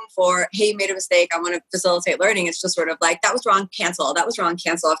no room for, hey, you made a mistake, I want to facilitate learning. It's just sort of like, that was wrong, cancel, that was wrong,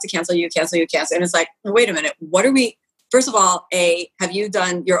 cancel, I have to cancel you. And it's like, wait a minute, first of all, A, have you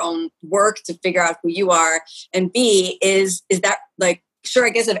done your own work to figure out who you are? And B, is that like, sure, I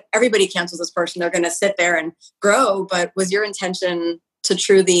guess if everybody cancels this person, they're going to sit there and grow, but was your intention to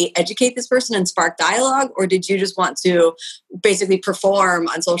truly educate this person and spark dialogue? Or did you just want to basically perform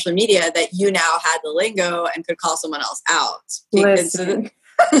on social media that you now had the lingo and could call someone else out? Listen.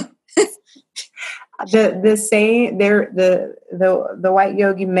 the white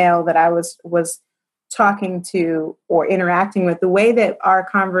yogi male that I was talking to or interacting with, the way that our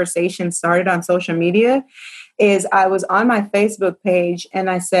conversation started on social media is I was on my Facebook page and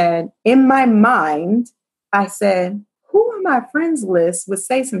I said, in my mind, I said, who on my friends list would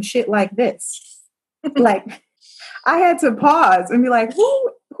say some shit like this? Like, I had to pause and be like,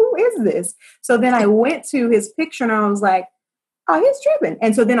 who is this? So then I went to his picture and I was like, oh, he's tripping.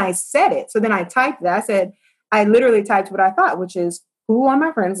 And so then I said it. So then I typed that. I literally typed what I thought, which is who on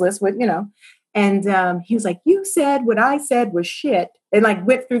my friends list would, and he was like, you said what I said was shit. And like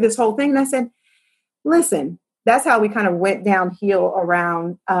went through this whole thing. And I said, listen, that's how we kind of went downhill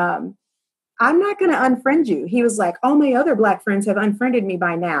around, I'm not going to unfriend you. He was like, all my other Black friends have unfriended me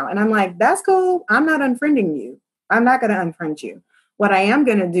by now. And I'm like, that's cool. I'm not unfriending you. I'm not going to unfriend you. What I am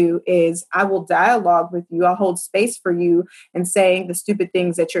going to do is I will dialogue with you. I'll hold space for you and saying the stupid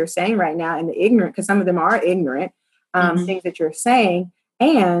things that you're saying right now and the ignorant, because some of them are ignorant, things that you're saying.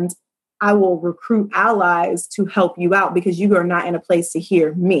 And I will recruit allies to help you out because you are not in a place to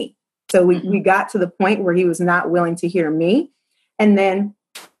hear me. So we got to the point where he was not willing to hear me. And then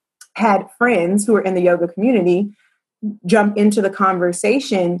had friends who were in the yoga community jump into the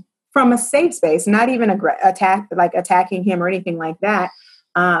conversation from a safe space, not even attacking him or anything like that.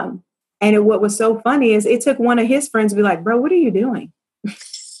 What was so funny is it took one of his friends to be like, bro, what are you doing?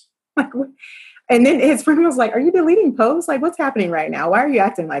 And then his friend was like, are you deleting posts? Like, what's happening right now? Why are you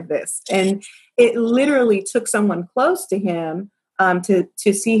acting like this? And it literally took someone close to him to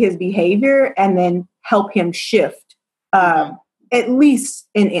see his behavior and then help him shift at least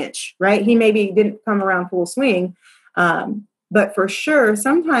an inch, right? He maybe didn't come around full swing. But for sure,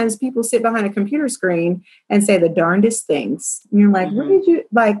 sometimes people sit behind a computer screen and say the darndest things. And you're like, where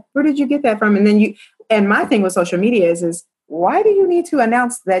did you get that from? And my thing with social media is why do you need to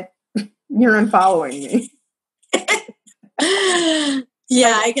announce that you're unfollowing me?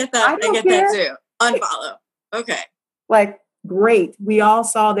 Yeah, I get that. I get that too. Unfollow. Okay. Like, great. We all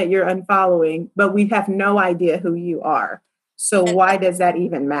saw that you're unfollowing, but we have no idea who you are. So why does that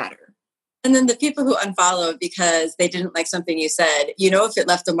even matter? And then the people who unfollow because they didn't like something you said, if it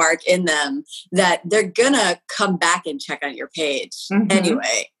left a mark in them, that they're going to come back and check on your page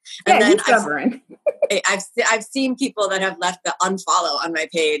anyway. And then I've seen people that have left the unfollow on my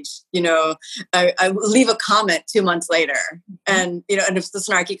page. I leave a comment 2 months later and it's the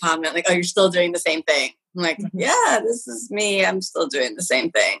snarky comment like, oh, you're still doing the same thing. I'm like, yeah, this is me. I'm still doing the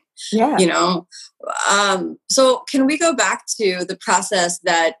same thing. Yeah. So can we go back to the process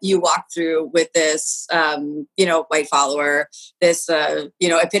that you walked through with this, white follower, this,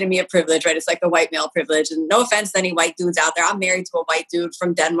 epitome of privilege, right? It's like the white male privilege. And no offense to any white dudes out there. I'm married to a white dude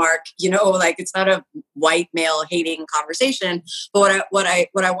from Denmark, it's not a white male hating conversation. But what I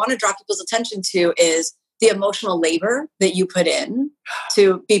want to draw people's attention to is the emotional labor that you put in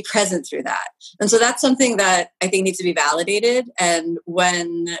to be present through that. And so that's something that I think needs to be validated. And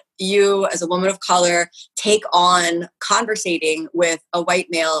when you, as a woman of color, take on conversating with a white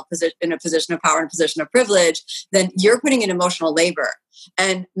male in a position of power and position of privilege, then you're putting in emotional labor.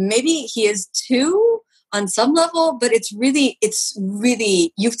 And maybe he is too on some level, but it's really,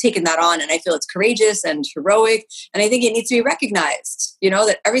 you've taken that on. And I feel it's courageous and heroic. And I think it needs to be recognized,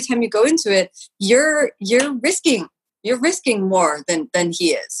 that every time you go into it, you're risking more than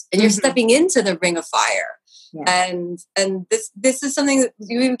he is. And you're stepping into the ring of fire. Yeah. And this is something that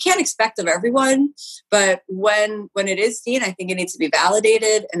we can't expect of everyone, but when it is seen, I think it needs to be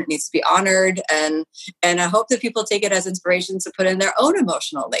validated and it needs to be honored. And I hope that people take it as inspiration to put in their own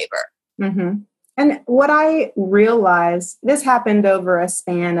emotional labor. Mm-hmm. And what I realized, this happened over a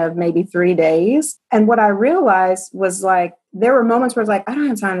span of maybe 3 days. And what I realized was like, there were moments where I was like, I don't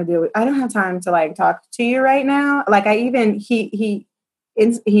have time to do it. I don't have time to like talk to you right now. Like he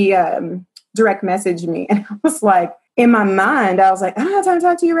direct messaged me. And I was like, in my mind, I was like, I don't have time to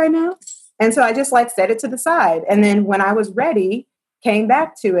talk to you right now. And so I just like set it to the side. And then when I was ready, came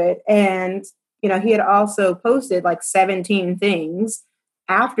back to it. And, he had also posted like 17 things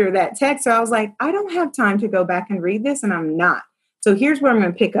after that text. So I was like, I don't have time to go back and read this, and I'm not. So here's where I'm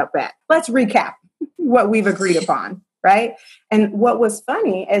going to pick up at. Let's recap what we've agreed upon, right? And what was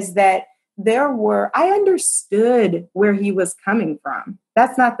funny is that I understood where he was coming from.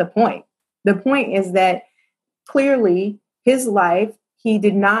 That's not the point. The point is that clearly his life, he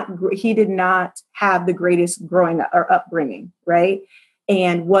did not have the greatest growing up or upbringing, right?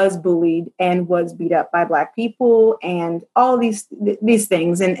 And was bullied and was beat up by Black people and all these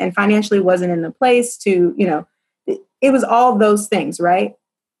things, and financially wasn't in the place to, it was all those things, right?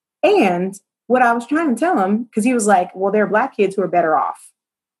 And what I was trying to tell him, because he was like, well, there are Black kids who are better off,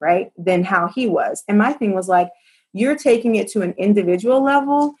 right, than how he was. And my thing was like, you're taking it to an individual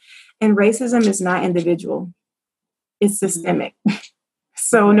level, and racism is not individual. It's systemic.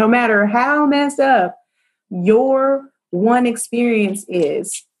 So no matter how messed up your one experience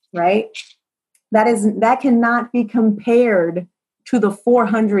is, right, that cannot be compared to the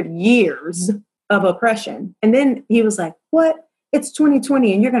 400 years of oppression. And then he was like, what? It's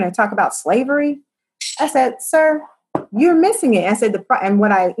 2020 and you're going to talk about slavery? I said, sir, you're missing it. I said, and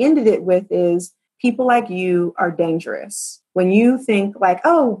what I ended it with is, people like you are dangerous. When you think like,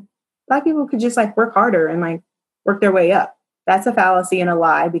 oh, Black people could just like work harder and like work their way up. That's a fallacy and a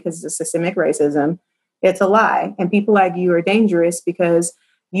lie, because it's systemic racism. It's a lie. And people like you are dangerous because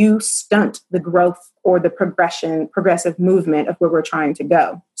you stunt the growth or the progressive movement of where we're trying to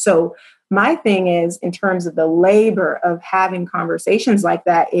go. So my thing is, in terms of the labor of having conversations like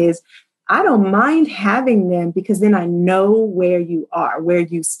that, is I don't mind having them, because then I know where you are, where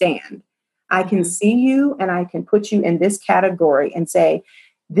you stand. I can see you and I can put you in this category and say,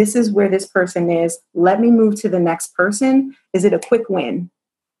 this is where this person is. Let me move to the next person. Is it a quick win?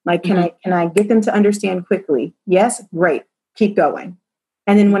 Like, can I get them to understand quickly? Yes, great. Keep going.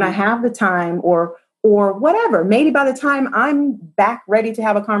 And then when I have the time or whatever, maybe by the time I'm back ready to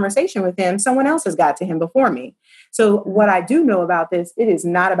have a conversation with him, someone else has got to him before me. So what I do know about this, it is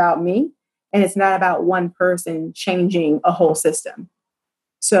not about me, and it's not about one person changing a whole system.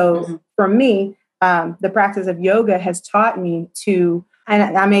 So for me, the practice of yoga has taught me to,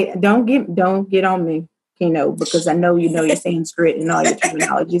 and don't get on me, because I know your Sanskrit and all your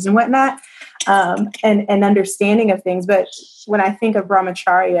terminologies and whatnot, and understanding of things. But when I think of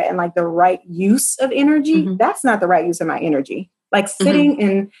brahmacharya and like the right use of energy, that's not the right use of my energy. Like sitting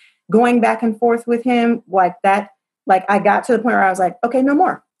and going back and forth with him like that, like I got to the point where I was like, okay, no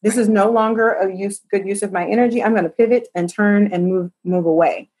more. This is no longer good use of my energy. I'm going to pivot and turn and move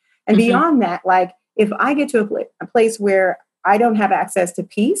away. And beyond that, like if I get to a place where I don't have access to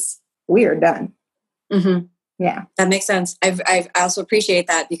peace, we are done. Yeah, that makes sense. I also appreciate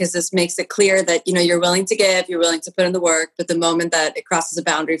that, because this makes it clear that, you're willing to give, you're willing to put in the work, but the moment that it crosses a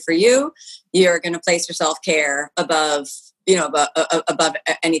boundary for you, you're going to place your self-care above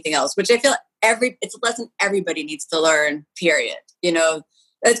anything else, which I feel it's a lesson everybody needs to learn, period.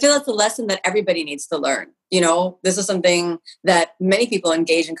 I feel it's a lesson that everybody needs to learn. This is something that many people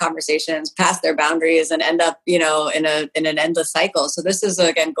engage in conversations, pass their boundaries, and end up, in an endless cycle. So this is,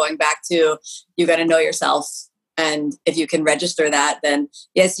 again, going back to, you got to know yourself. And if you can register that, then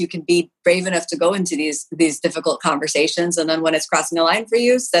yes, you can be brave enough to go into these difficult conversations. And then when it's crossing a line for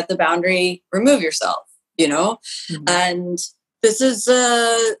you, set the boundary, remove yourself, and this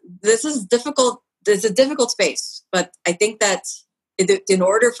is difficult. It's a difficult space, but I think that in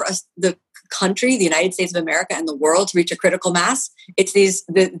order for us, the country, the United States of America, and the world to reach a critical mass, it's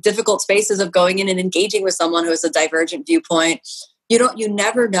the difficult spaces of going in and engaging with someone who has a divergent viewpoint. You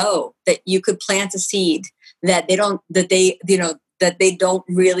never know that you could plant a seed that they don't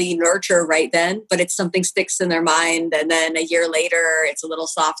really nurture right then, but it's something sticks in their mind. And then a year later, it's a little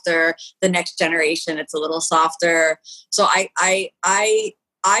softer. The next generation, it's a little softer. So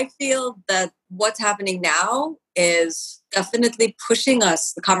I feel that what's happening now is definitely pushing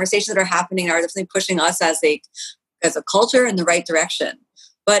us. The conversations that are happening are definitely pushing us as a culture in the right direction.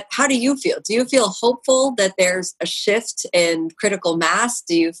 But how do you feel? Do you feel hopeful that there's a shift in critical mass?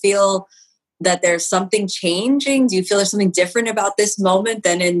 Do you feel that there's something changing? Do you feel there's something different about this moment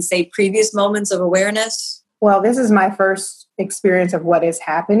than in, say, previous moments of awareness? Well, this is my first experience of what is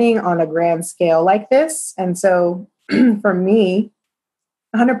happening on a grand scale like this. And so for me,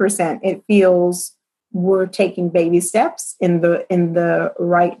 100%, it feels we're taking baby steps in the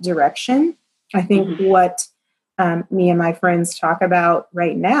right direction. I think what me and my friends talk about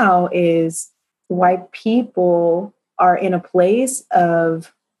right now is white people are in a place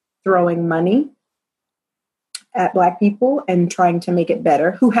of throwing money at Black people and trying to make it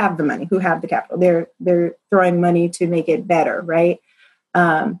better, who have the money, who have the capital. They're throwing money to make it better, right?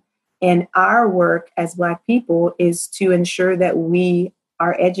 And our work as Black people is to ensure that we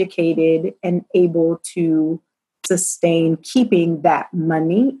are educated and able to sustain keeping that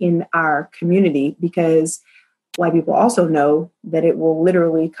money in our community, because White people also know that it will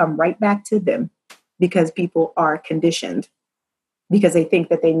literally come right back to them, because people are conditioned, because they think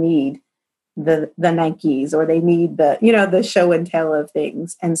that they need the Nikes, or they need the show and tell of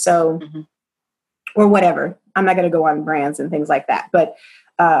things. And so, or whatever, I'm not going to go on brands and things like that. But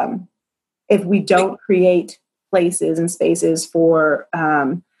if we don't create places and spaces for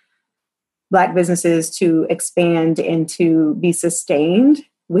Black businesses to expand and to be sustained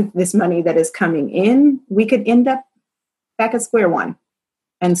with this money that is coming in, we could end up back at square one.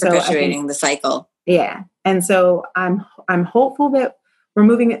 And so perpetuating the cycle. Yeah. And so I'm hopeful that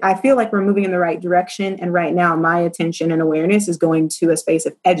I feel like we're moving in the right direction. And right now, my attention and awareness is going to a space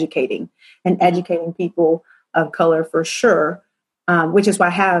of educating people of color for sure, which is why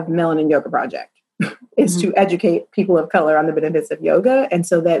I have Melanin Yoga Project, is to educate people of color on the benefits of yoga. And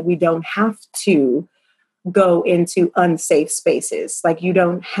so that we don't have to go into unsafe spaces. Like you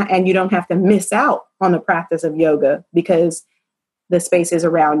don't have to miss out on the practice of yoga because the spaces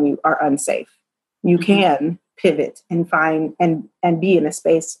around you are unsafe. You can pivot and find and be in a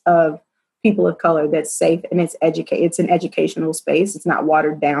space of people of color that's safe, and it's an educational space. It's not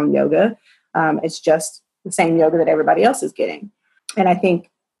watered down yoga. It's just the same yoga that everybody else is getting. And I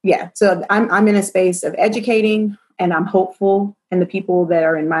think, so I'm in a space of educating, and I'm hopeful, and the people that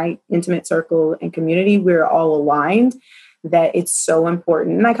are in my intimate circle and community, we're all aligned that it's so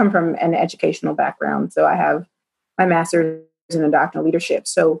important. And I come from an educational background, so I have my master's in doctoral leadership.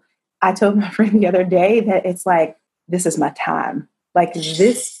 So I told my friend the other day that it's like, this is my time. Like,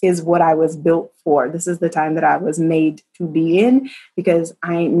 this is what I was built for. This is the time that I was made to be in, because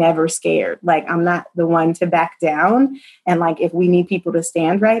I ain't never scared. Like, I'm not the one to back down. And like, if we need people to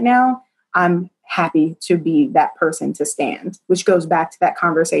stand right now, I'm happy to be that person to stand, which goes back to that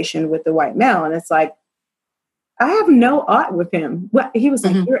conversation with the white male. And it's like, I have no ought with him. He was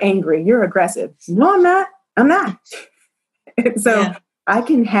like, you're angry, you're aggressive. No, I'm not. So I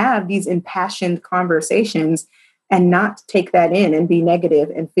can have these impassioned conversations and not take that in and be negative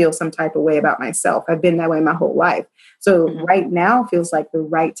and feel some type of way about myself. I've been that way my whole life. So right now feels like the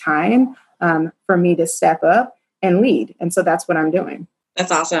right time for me to step up and lead. And so that's what I'm doing.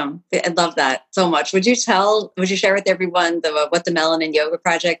 That's awesome. I love that so much. Would you share with everyone what the Melanin Yoga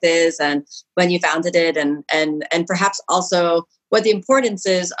Project is, and when you founded it, and perhaps also what the importance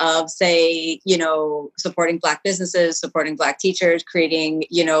is of, say, supporting Black businesses, supporting Black teachers, creating,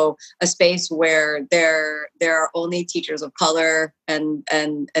 a space where there are only teachers of color, and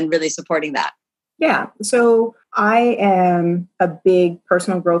really supporting that? Yeah. So I am a big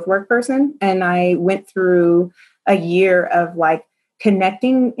personal growth work person, and I went through a year of like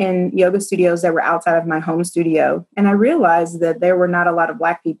connecting in yoga studios that were outside of my home studio. And I realized that there were not a lot of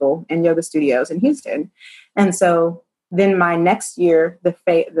Black people in yoga studios in Houston. And so then my next year, the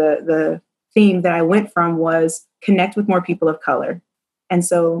theme that I went from was connect with more people of color. And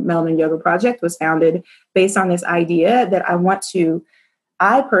so Melanin Yoga Project was founded based on this idea that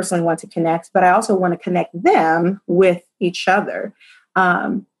I personally want to connect, but I also want to connect them with each other,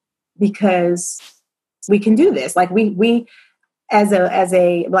 because we can do this. Like we as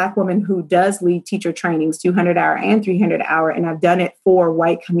a Black woman who does lead teacher trainings, 200-hour and 300-hour, and I've done it for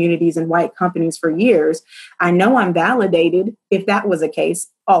white communities and white companies for years, I know I'm validated if that was a case,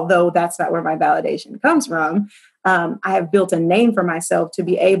 although that's not where my validation comes from. I have built a name for myself to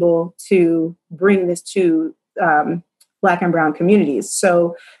be able to bring this to Black and brown communities.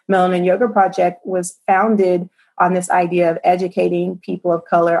 So Melanin Yoga Project was founded on this idea of educating people of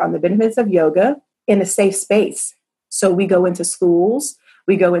color on the benefits of yoga in a safe space. So we go into schools,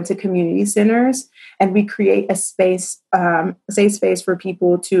 we go into community centers, and we create a space, a safe space for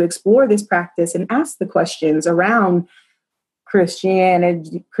people to explore this practice and ask the questions around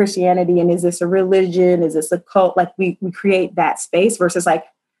Christianity, and is this a religion? Is this a cult? Like we create that space versus like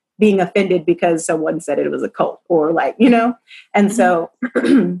being offended because someone said it was a cult, or like, And so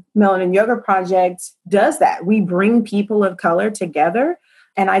Melanin Yoga Project does that. We bring people of color together,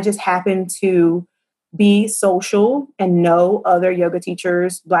 and I just happen to be social and know other yoga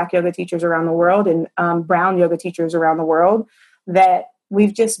teachers, Black yoga teachers around the world, and brown yoga teachers around the world, that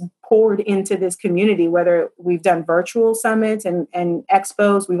we've just poured into this community, whether we've done virtual summits and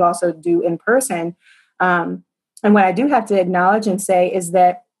expos, we've also do in person. And what I do have to acknowledge and say is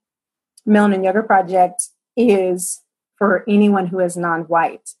that Melanin Yoga Project is for anyone who is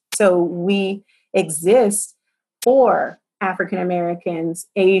non-white. So we exist for African Americans,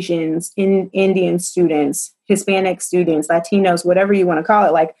 Asians, Indian students, Hispanic students, Latinos, whatever you want to call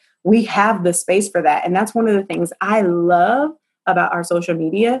it. Like, we have the space for that. And that's one of the things I love about our social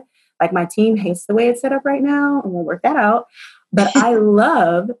media. Like, my team hates the way it's set up right now, and we'll work that out. But I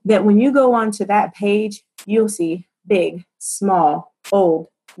love that when you go onto that page, you'll see big, small, old,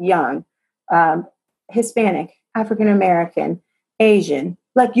 young, Hispanic, African American, Asian.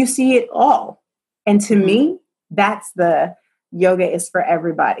 Like, you see it all. And to me, that's the yoga is for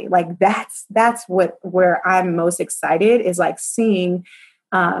everybody. Like, that's where I'm most excited, is like seeing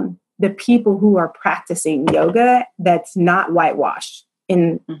the people who are practicing yoga that's not whitewashed.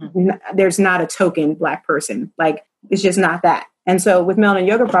 There's not a token Black person. Like, it's just not that. And so with Melanin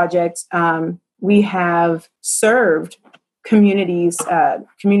Yoga Project, we have served communities,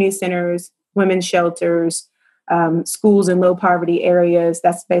 community centers, women's shelters, schools in low poverty areas.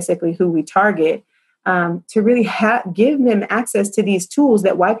 That's basically who we target, to really give them access to these tools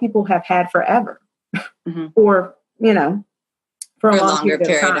that white people have had forever, or, for a long period of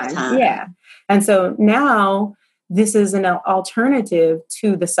time. Yeah. And so now this is an alternative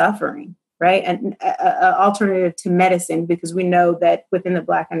to the suffering, right? And an alternative to medicine, because we know that within the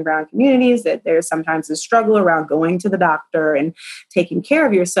Black and brown communities that there's sometimes a struggle around going to the doctor and taking care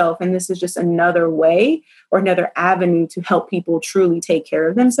of yourself. And this is just another way or another avenue to help people truly take care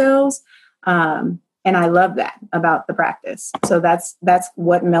of themselves. And I love that about the practice. So that's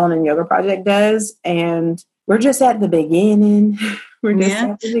what Melanin Yoga Project does. And we're just at the beginning. At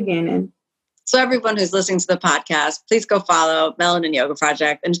the beginning. So everyone who's listening to the podcast, please go follow Melanin Yoga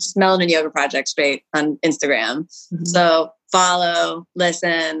Project, and it's just Melanin Yoga Project straight on Instagram. So follow,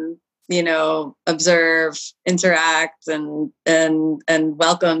 listen, observe, interact, and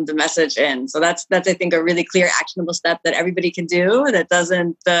welcome the message in. So that's I think a really clear, actionable step that everybody can do that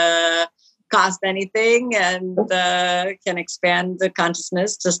doesn't cost anything and can expand the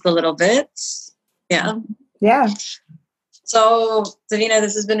consciousness just a little bit. Yeah. Yeah. So, Davina,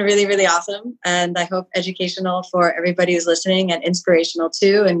 this has been really, really awesome. And I hope educational for everybody who's listening, and inspirational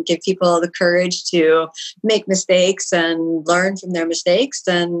too, and give people the courage to make mistakes and learn from their mistakes,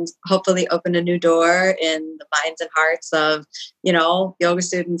 and hopefully open a new door in the minds and hearts of, yoga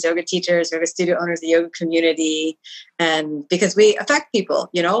students, yoga teachers, yoga studio owners, the yoga community. And because we affect people,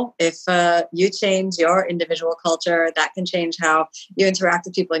 if you change your individual culture, that can change how you interact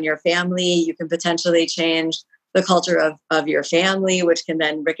with people in your family. You can potentially change the culture of your family, which can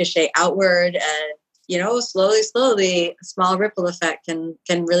then ricochet outward, and slowly a small ripple effect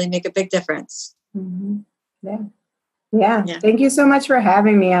can really make a big difference. Yeah. Thank you so much for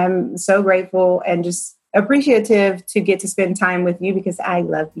having me. I'm so grateful and just appreciative to get to spend time with you, because I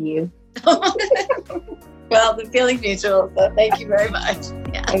love you. Well, the feeling's mutual, so thank you very much.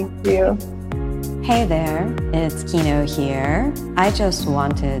 Thank you. Hey there, it's Kino here. I just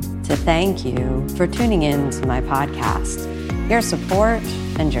wanted to thank you for tuning in to my podcast. Your support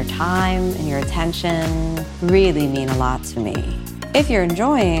and your time and your attention really mean a lot to me. If you're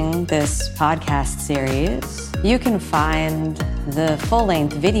enjoying this podcast series, you can find the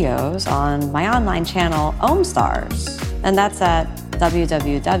full-length videos on my online channel, OmStars, and that's at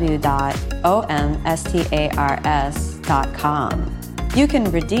www.omstars.com. You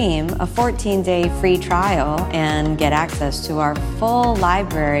can redeem a 14-day free trial and get access to our full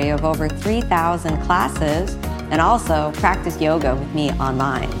library of over 3,000 classes, and also practice yoga with me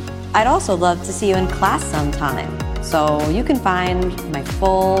online. I'd also love to see you in class sometime. So you can find my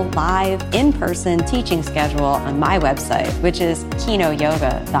full live in-person teaching schedule on my website, which is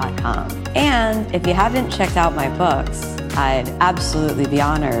kinoyoga.com. And if you haven't checked out my books, I'd absolutely be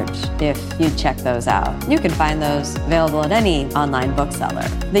honored if you'd check those out. You can find those available at any online bookseller.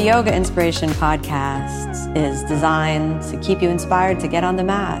 The Yoga Inspiration Podcast is designed to keep you inspired to get on the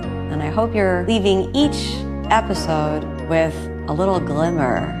mat. And I hope you're leaving each episode with a little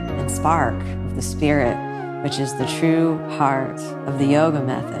glimmer and spark of the spirit, which is the true heart of the yoga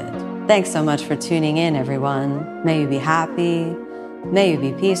method. Thanks so much for tuning in, everyone. May you be happy. May you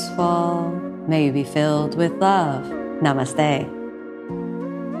be peaceful. May you be filled with love. Namaste.